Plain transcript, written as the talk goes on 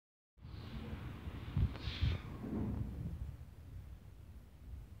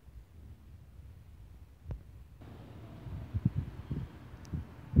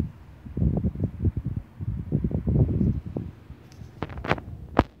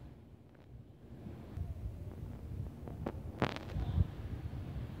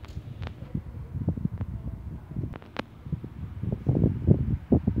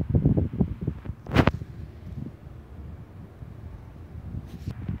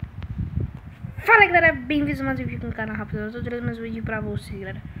Fala galera, bem-vindos a mais um vídeo no canal rápido. Eu tô trazendo mais um vídeo pra vocês,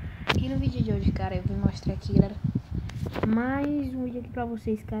 galera. E no vídeo de hoje, cara, eu vim mostrar aqui, galera, mais um vídeo aqui pra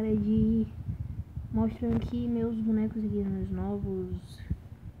vocês, cara, de mostrando aqui meus bonecos aqui, meus novos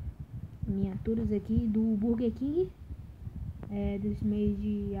miniaturas aqui do Burge King, desse mês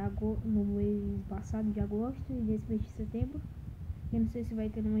de agosto, no mês passado de agosto e desse mês de setembro. Eu não sei se vai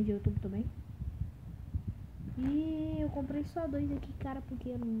ter no mês de outubro também. E eu comprei só dois aqui, cara, porque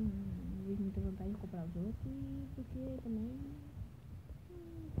eu não vejo muita vantagem de comprar os outros. E porque também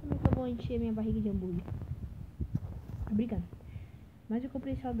como é que eu vou encher minha barriga de hambúrguer? Tô brincando. Mas eu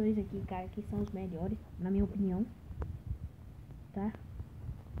comprei só dois aqui, cara, que são os melhores, na minha opinião. Tá?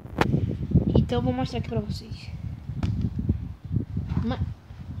 Então eu vou mostrar aqui pra vocês. Mas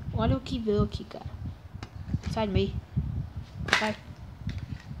olha o que veio aqui, cara. Sai do meio. Sai.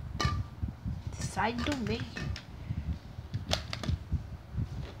 Sai do meio.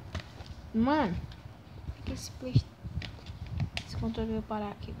 Mano, por que esse controle vai parar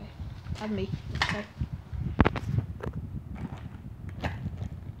aqui, velho? Sai do meio. Sai.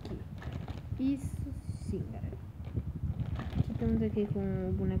 Isso sim, galera. Aqui estamos aqui com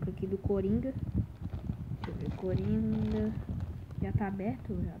o boneco aqui do Coringa. Deixa eu ver, o Coringa já tá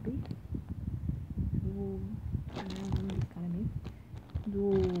aberto, eu já abri. Não é o nome do cara mesmo.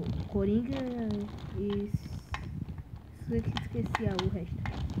 Do Coringa e esqueci o resto.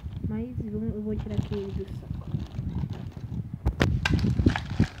 Mas eu vou tirar aqui do saco.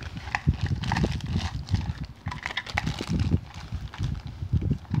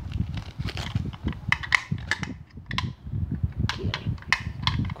 Aqui,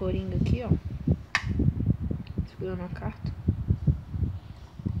 ó. Coringa aqui, ó. Segurando a carta.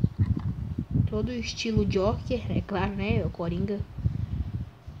 Todo estilo Joker, é claro, né? O Coringa.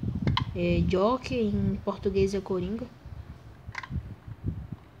 Joker em português é Coringa.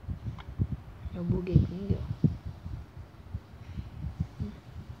 É o Burge King, ó.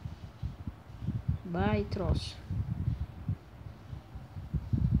 Vai, troço.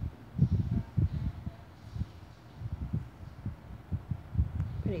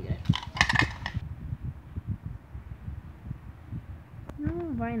 Peraí, galera.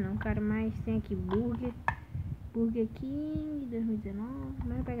 Não vai não, cara, mas tem aqui Burge King 2019.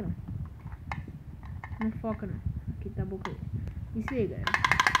 Mas não pega não. Não foca não. Aqui tá a boca. Isso aí, galera.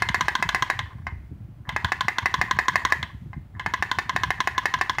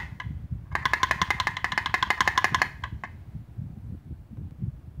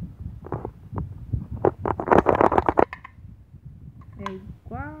 É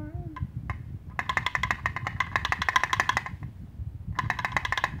igual.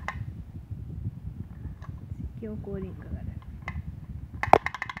 Esse aqui é o Coringa, galera.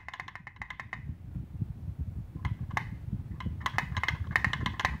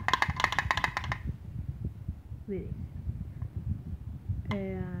 Beleza.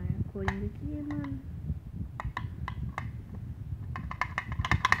 A Coringa aqui, mano.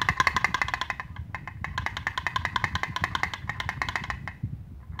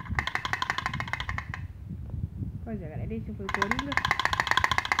 Pois é, galera, esse foi o Coringa.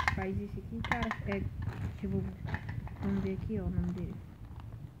 Faz isso aqui, cara. Tipo, vamos ver aqui, ó, o nome dele.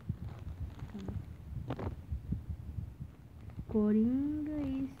 Coringa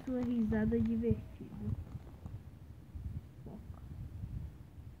e sua risada divertida. Foca.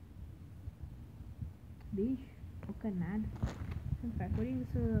 Bicho, foca nada. Não faz. Coringa e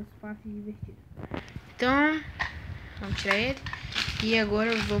suas faces divertidas. Então, vamos tirar ele. E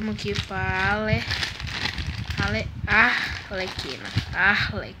agora vamos aqui para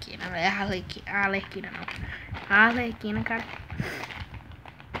Arlequina, cara.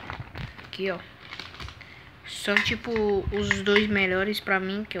 Aqui, ó. São tipo os dois melhores pra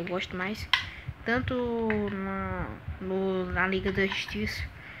mim, que eu gosto mais. Tanto na Liga da Justiça,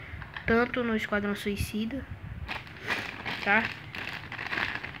 tanto no Esquadrão Suicida. Tá?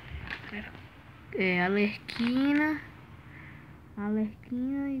 Arlequina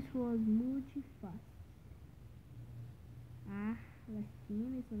e suas multifaces.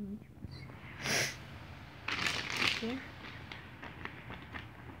 Arlequina e suas multifaces. Okay.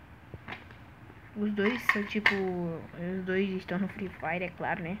 Os dois são tipo. Os dois estão no Free Fire, é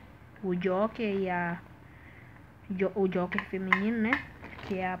claro, né? O Joker e o Joker feminino, né?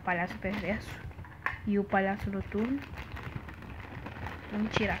 Que é a palhaço perverso. E o palhaço noturno.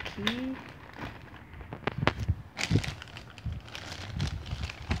 Vamos tirar aqui.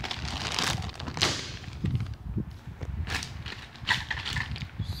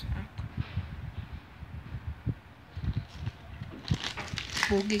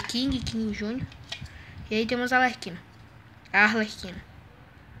 Burge King, king.jr. E aí temos a Arlequina.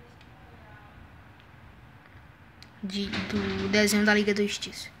 do desenho da Liga da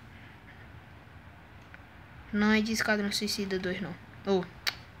Justiça. Não é de Esquadrão Suicida 2 não. Ou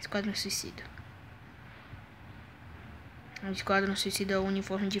Esquadrão Suicida. O Esquadrão Suicida é um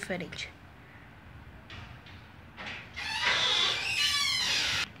uniforme diferente.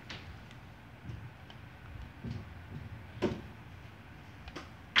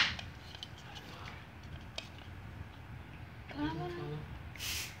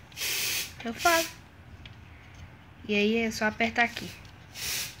 Eu falo. E aí é só apertar aqui.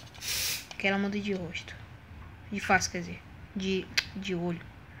 Que ela muda de rosto. De face, quer dizer. De olho.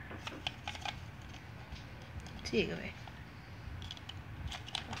 Siga, velho.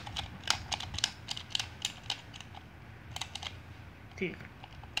 Siga.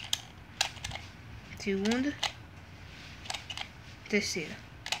 Segunda. Terceira.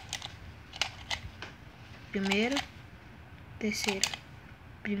 Primeira. Terceira.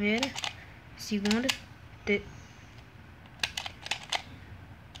 Primeira. Segunda.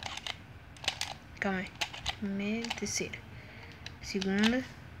 Calma aí. Primeira, terceira. Segunda.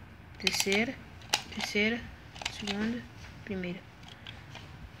 Terceira. Terceira. Segunda. Primeira.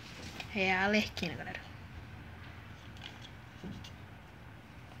 É a Arlequina, galera.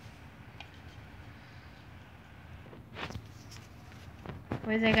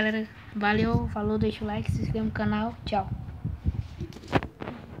 Pois é, galera. Valeu. Falou. Deixa o like. Se inscreva no canal. Tchau.